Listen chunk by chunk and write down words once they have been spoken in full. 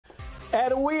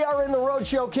And we are in the Rhode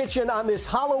Show kitchen on this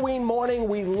Halloween morning.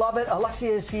 We love it.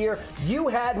 Alexia is here. You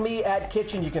Had Me at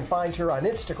Kitchen. You can find her on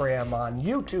Instagram, on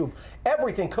YouTube,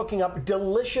 everything, cooking up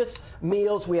delicious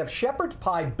meals. We have shepherd's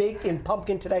pie baked in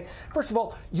pumpkin today. First of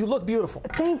all, you look beautiful.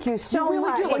 Thank you so much. You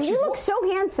really do. Like, and you look so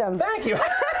handsome. Thank you.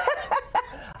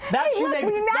 That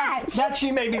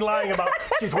she may be lying about.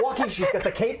 She's walking, she's got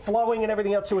the cape flowing and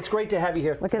everything else, so it's great to have you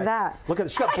here. Look at that. Look at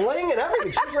this. She's got bling and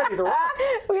everything. She's ready to rock.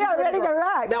 We are ready to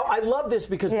rock. Now, I love this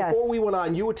because before we went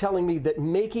on, you were telling me that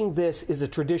making this is a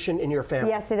tradition in your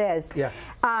family. Yes, it is. Yeah.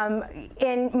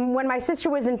 And when my sister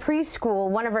was in preschool,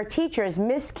 one of her teachers,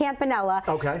 Miss Campanella,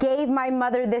 gave my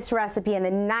mother this recipe in the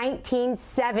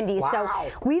 1970s. Wow.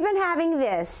 So we've been having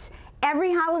this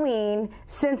every Halloween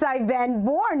since I've been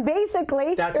born,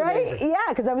 basically. That's amazing. Yeah,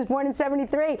 because I was born in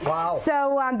 '73. Wow.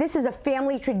 So this is a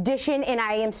family tradition, and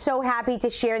I am so happy to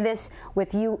share this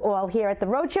with you all here at the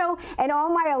Rhode Show and all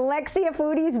my Alexia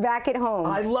foodies back at home.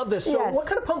 I love this. So what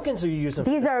kind of pumpkins are you using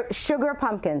for These this? are sugar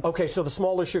pumpkins. Okay, so the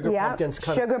smaller sugar pumpkins.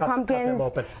 Cut them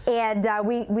open. And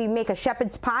we make a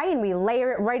shepherd's pie, and we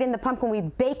layer it right in the pumpkin. We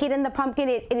bake it in the pumpkin.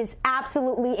 It is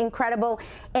absolutely incredible,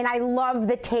 and I love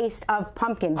the taste of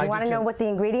pumpkin. Do you want to know what the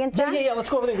ingredients are? Yeah, let's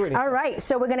go over the ingredients. All right,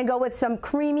 so we're going to go with some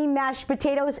creamy mashed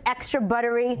potatoes, extra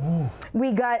buttery. Ooh.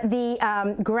 We got the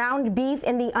ground beef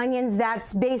and the onions.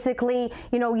 That's basically,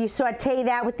 you saute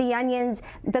that with the onions,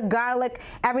 the garlic,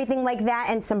 everything like that,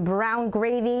 and some brown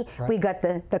gravy. Right. We got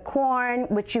the corn,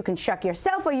 which you can shuck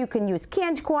yourself, or you can use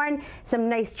canned corn, some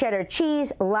nice cheddar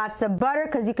cheese, lots of butter,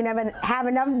 because you can have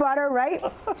enough butter, right?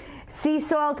 Sea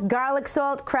salt, garlic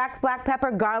salt, cracked black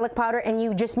pepper, garlic powder, and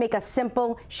you just make a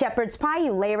simple shepherd's pie.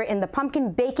 You layer it in the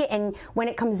pumpkin, bake it, and when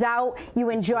it comes out, you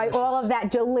enjoy all of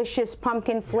that delicious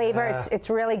pumpkin flavor. Yeah. It's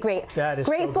really great. That is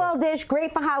great so fall good. dish,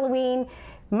 great for Halloween.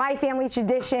 My family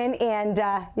tradition, and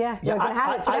we're going to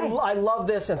have it today. I love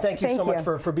this, and thank you so much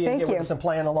for being here with us and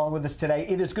playing along with us today.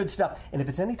 It is good stuff, and if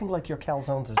it's anything like your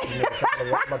calzones,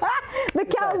 the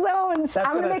calzones,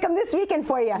 I'm going to make them this weekend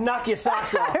for you. Knock your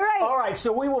socks off. All right,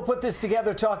 so we will put this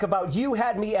together, talk about You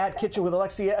Had Me at Kitchen with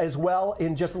Alexia as well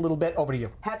in just a little bit. Over to you.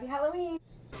 Happy Halloween.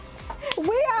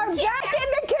 We are back in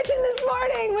the kitchen this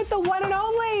morning with the one and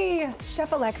only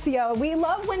Chef Alexia. We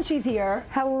love when she's here.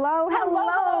 Hello.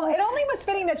 It only was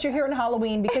fitting that you're here on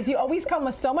Halloween because you always come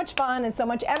with so much fun and so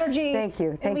much energy. Thank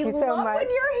you. Thank you so much. When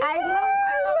you're here. I love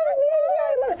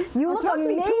it. You look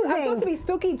amazing. I'm supposed to be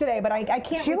spooky today, but I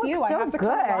can't with you. So I have to come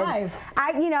live.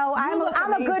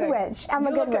 I'm a good witch. I'm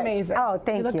a good witch. Amazing. Oh,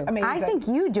 thank you. Amazing. I think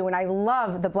you do, and I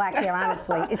love the black hair,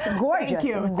 honestly. It's gorgeous. Thank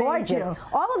you. Gorgeous. Thank you.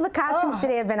 All of the costumes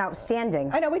today have been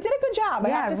outstanding. I know, we did a good job. I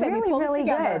have to say, we pulled it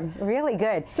together. Really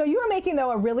good. So you were making,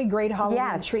 though, a really great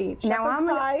Halloween treat.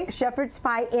 Shepherd's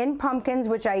pie in pumpkins,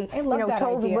 which I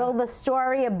told idea. Will the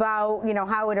story about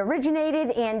how it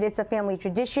originated, and it's a family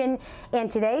tradition.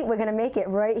 And today we're going to make it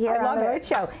right here on the Rhode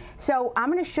Show. So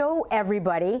I'm going to show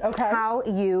everybody how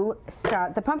you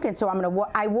start the pumpkin. So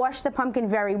I wash the pumpkin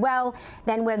very well.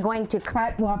 Then we're going to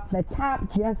cut off the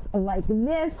top just like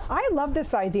this. I love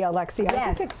this idea, Alexia. Yes.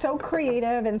 I think it's so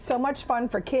creative and so much fun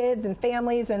for kids and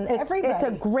families and everybody. It's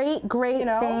a great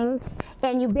thing.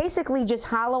 And you basically just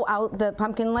hollow out the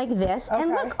pumpkin like this.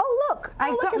 And look, look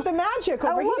at the magic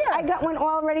over here. I got one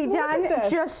already done.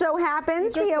 Just so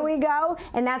happens. Here we go.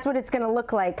 And that's what it's going to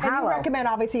look like. And you recommend,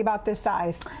 obviously, about this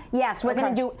size. Yes, we're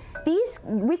going to do these.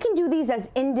 We can do these as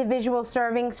individual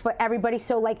servings for everybody.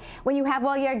 So, like, when you have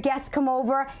all your guests come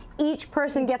over, each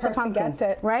person gets a pumpkin.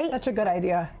 Right? Such a good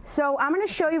idea. So I'm going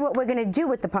to show you what we're going to do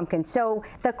with the pumpkin. So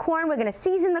the corn, we're going to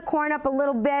season the corn up a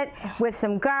little bit with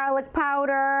some garlic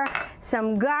powder,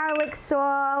 some garlic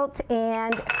salt,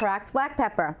 and cracked black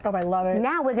pepper. Oh, I love it.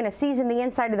 Now we're going to season the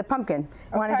inside of the pumpkin.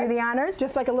 Want to do the honors?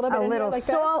 Just like a little bit of like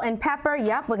salt and pepper.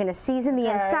 Yep, we're going to season the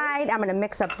inside. I'm going to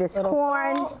mix up this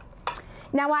corn. Salt.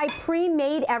 Now, I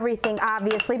pre-made everything,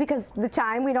 obviously, because we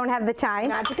don't have the time.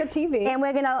 Magic of TV. And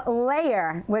we're going to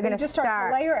layer. We're going to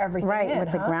start to layer everything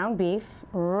with the ground beef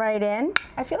right in.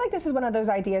 I feel like this is one of those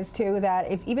ideas, too,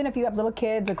 that even if you have little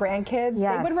kids or grandkids,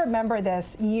 they would remember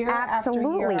this year after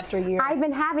year after year. I've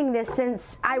been having this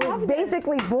since I was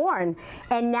basically born.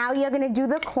 And now you're going to do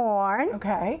the corn.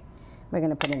 Okay. We're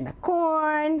going to put in the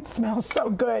corn. It smells so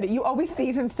good. You always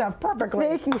season stuff perfectly.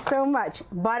 Thank you so much.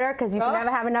 Butter, because you can never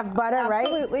have enough butter, right?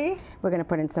 Absolutely. We're going to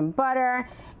put in some butter.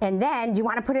 And then, do you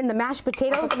want to put in the mashed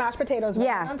potatoes? I'll put the mashed potatoes right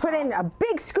on top. Put in a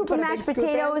big scoop of mashed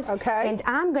potatoes. Okay. And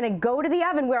I'm going to go to the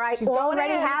oven where I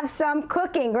already have some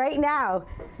cooking right now.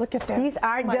 Look at this. These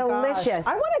are delicious.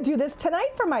 I want to do this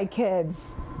tonight for my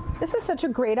kids. This is such a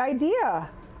great idea.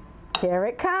 Here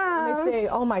it comes. Let me see.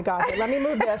 Oh my God. Let me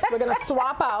move this. We're going to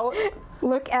swap out.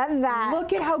 Look at that.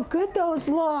 Look at how good those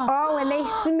look. Oh, and they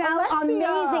smell Alexia.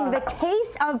 amazing. The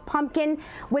taste of pumpkin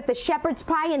with the shepherd's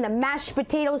pie and the mashed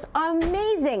potatoes,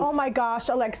 amazing. Oh my gosh,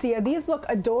 Alexia, these look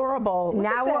adorable. Look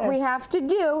Now at what we this. have to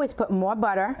do is put more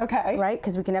butter. Okay. Right?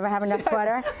 Because we can never have enough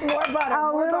butter. More butter,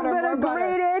 A more little butter, bit more of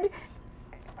butter. grated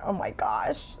Oh my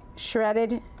gosh.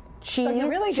 shredded cheese, So you're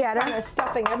really cheddar. just kind of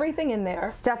stuffing everything in there.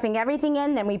 Stuffing everything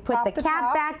in, then we put Pop the the cap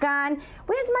top. back on.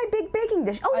 Where's my big baking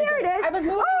dish? Oh, here it is. I was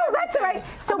moving Oh, that's all right.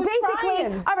 everything. So I was basically,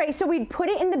 trying. all right, so we'd put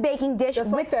it in the baking dish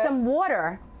Just like with some this.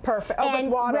 water. Perfect. Oh, with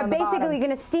And water we're on the basically bottom. going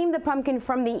to steam the pumpkin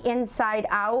from the inside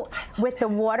out with the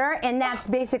water, and that's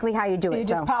basically how you do So it. you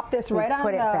just pop this we'd right on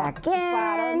put it the back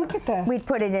platter. in. Look at this. We'd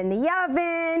put it in the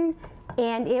oven,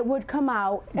 and it would come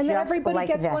out And then just everybody like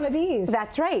gets this. one of these.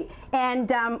 That's right. And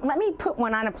let me put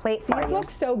one on a plate for These you. look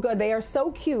so good. They are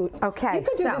so cute. Okay, You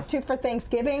could do so- this too for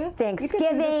Thanksgiving. You could do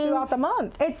Thanksgiving. this throughout the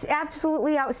month. It's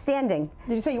absolutely outstanding.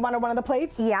 Did you say you wanted one of the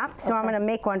plates? Yeah, so I'm going to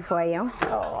make one for you.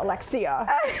 Oh, Alexia.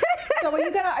 So are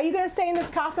you gonna stay in this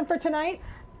costume for tonight?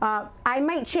 I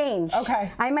might change.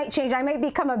 Okay. I might change. I might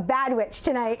become a bad witch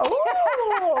tonight.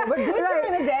 Oh, we're good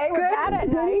during the day. We're Good bad at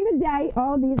night. during the day.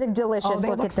 Oh, these are delicious. Oh, they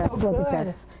look look at this. so Look at good.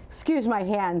 this. Excuse my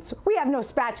hands. We have no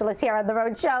spatulas here on the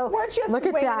Rhode Show. We're just look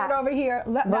at waving that. it over here.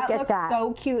 Look that at looks that.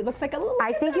 so cute. Looks like a little.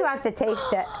 I think you have to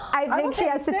taste it. I will think she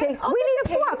has to taste it. taste. I'll We need a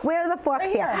take a fork. taste. Where are the forks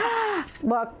Right here?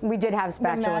 Look, we did have The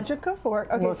spatulas. magic of fork.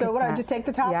 Okay, Look so at what do I that. just take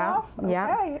the top Yeah, off?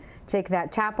 Yeah. Okay. Take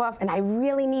that top off, and I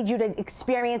really need you to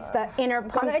experience the inner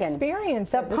gonna pumpkin. experience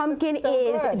the it. This pumpkin looks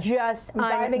so is good. just I'm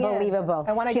diving in. unbelievable.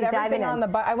 I want to She's get diving everything on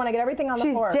in. the. I want to get everything on the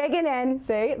She's fork. digging in.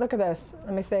 See, look at this.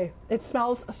 Let me see. It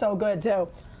smells so good too.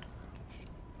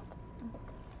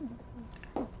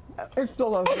 It's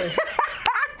delicious.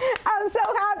 I'm so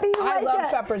happy you I like love it.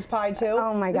 shepherd's pie too.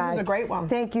 Oh my God. This is a great one.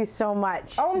 Thank you so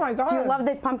much. Oh my God. Do you love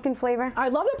the pumpkin flavor? I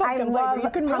love the pumpkin flavor. love You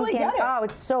can really pumpkin. get it. Oh,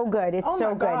 it's so good. It's Oh so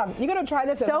my good. God. You gotta try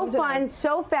this. at So home tonight. fun,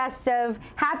 so festive.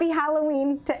 Happy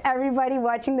Halloween to everybody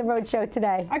watching the Rhode Show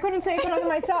today. I couldn't say it better than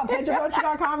myself. Head to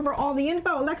RhodeShow.com for all the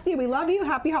info. Alexia, we love you.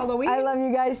 Happy Halloween. I love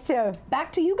you guys too.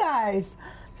 Back to you guys.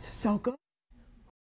 This is so good.